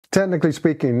Technically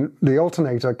speaking, the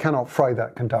alternator cannot fry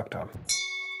that conductor.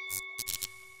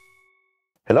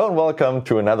 Hello and welcome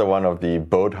to another one of the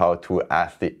BoatHowTo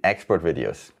Ask the Expert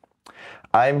videos.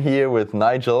 I'm here with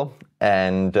Nigel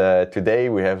and today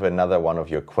we have another one of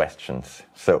your questions.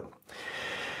 So,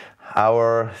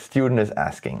 our student is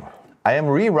asking, I am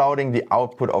rerouting the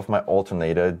output of my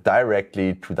alternator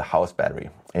directly to the house battery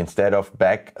instead of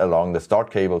back along the start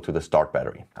cable to the start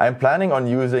battery. I'm planning on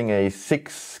using a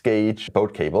 6-gauge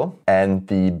boat cable, and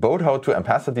the BoatHowTo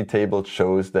ampacity table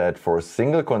shows that for a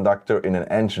single conductor in an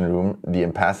engine room, the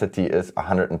ampacity is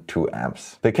 102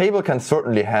 amps. The cable can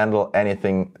certainly handle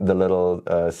anything the little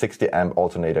 60 amp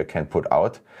alternator can put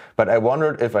out, but I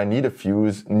wondered if I need a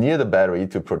fuse near the battery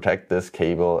to protect this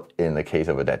cable in the case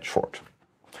of a dead short.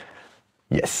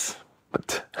 Yes,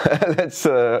 but let's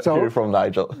hear from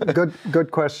Nigel.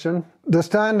 Good question. The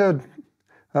standard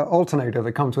alternator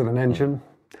that comes with an engine,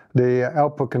 the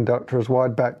output conductor is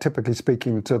wired back, typically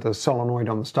speaking, to the solenoid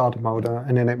on the starter motor,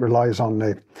 and then it relies on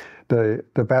the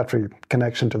battery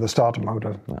connection to the starter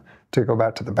motor to go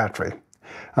back to the battery.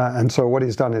 And so what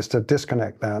he's done is to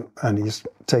disconnect that, and he's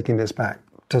taking this back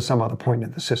to some other point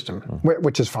in the system,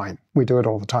 which is fine. We do it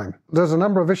all the time. There's a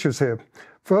number of issues here.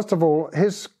 First of all,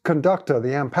 his conductor, the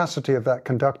ampacity of that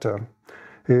conductor,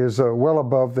 is well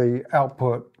above the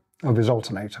output of his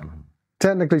alternator.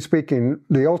 Technically speaking,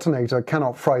 the alternator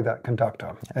cannot fry that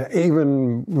conductor.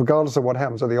 Even regardless of what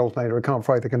happens to the alternator, it can't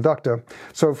fry the conductor.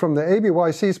 So from the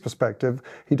ABYC's perspective,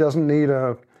 he doesn't need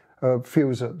a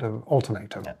fuse at the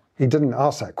alternator. He didn't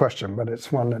ask that question, but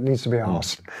it's one that needs to be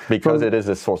asked. Because it is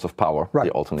a source of power, right.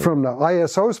 The alternator. From the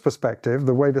ISO's perspective,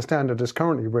 the way the standard is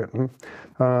currently written,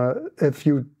 if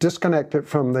you disconnect it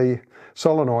from the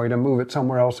solenoid and move it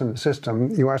somewhere else in the system,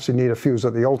 you actually need a fuse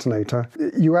at the alternator.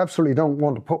 You absolutely don't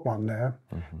want to put one there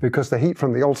because the heat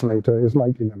from the alternator is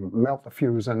likely to melt the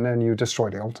fuse and then you destroy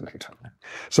the alternator.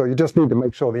 So you just need to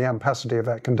make sure the ampacity of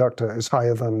that conductor is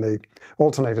higher than the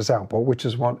alternator's output, which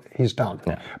is what he's done.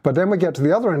 But then we get to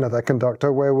the other end of that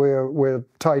conductor where we're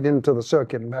tied into the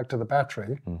circuit and back to the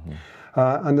battery.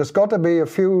 And there's got to be a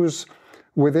fuse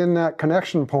within that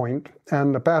connection point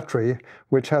and the battery,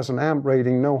 which has an amp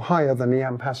rating no higher than the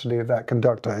ampacity of that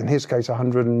conductor. In his case,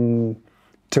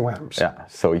 102 amps. Yeah,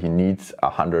 so he needs a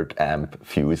 100 amp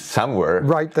fuse somewhere.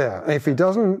 Right there. If he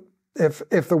doesn't, if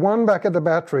the one back at the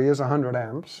battery is 100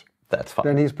 amps, that's fine.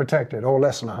 Then he's protected, or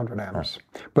less than 100 amps.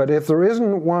 But if there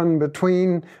isn't one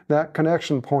between that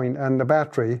connection point and the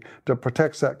battery that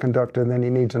protects that conductor, then he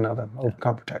needs another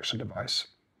overcurrent protection device.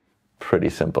 Pretty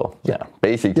simple. Yeah.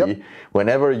 Basically,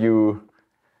 whenever you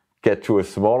get to a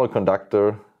smaller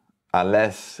conductor,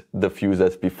 unless the fuse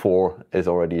that's before is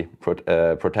already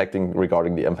protecting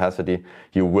regarding the ampacity,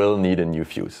 you will need a new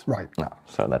fuse. Right. Yeah,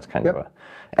 so that's kind of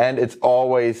and it's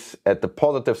always at the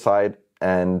positive side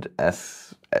and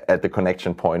at the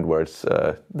connection point where it's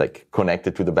like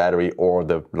connected to the battery or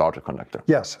the larger conductor.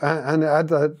 Yes, and at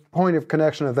the point of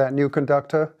connection of that new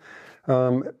conductor,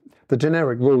 the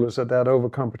generic rule is that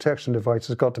overcurrent protection device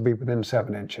has got to be within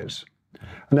 7 inches.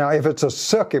 Now, if it's a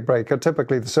circuit breaker,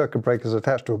 typically the circuit breaker is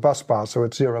attached to a bus bar, so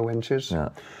it's 0 inches.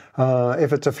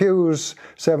 If it's a fuse,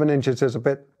 7 inches is a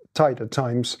bit tight at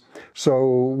times.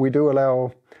 So we do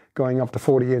allow going up to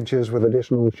 40 inches with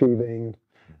additional sheathing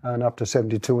and up to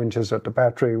 72 inches at the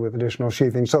battery with additional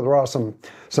sheathing. So there are some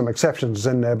exceptions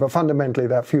in there, but fundamentally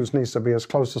that fuse needs to be as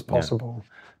close as possible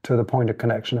to the point of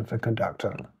connection of the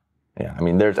conductor. Yeah, I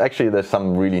mean, there's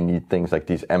some really neat things like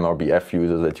these MRBF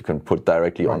fuses that you can put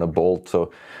directly on a bolt, or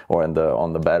on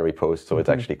the battery post. So it's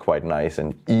actually quite nice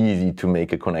and easy to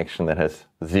make a connection that has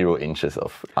 0 inches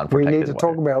of unprotected We need to wire.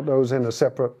 talk about those in a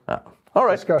separate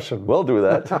discussion. We'll do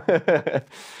that.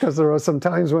 Because there are some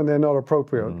times when they're not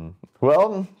appropriate.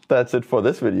 Well, that's it for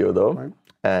this video, though.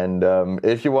 And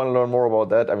if you want to learn more about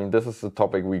that, I mean, this is a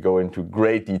topic we go into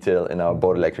great detail in our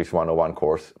Boat Electrics 101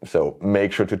 course. So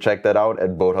make sure to check that out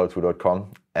at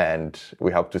boathowto.com. And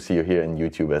we hope to see you here in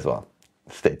YouTube as well.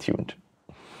 Stay tuned.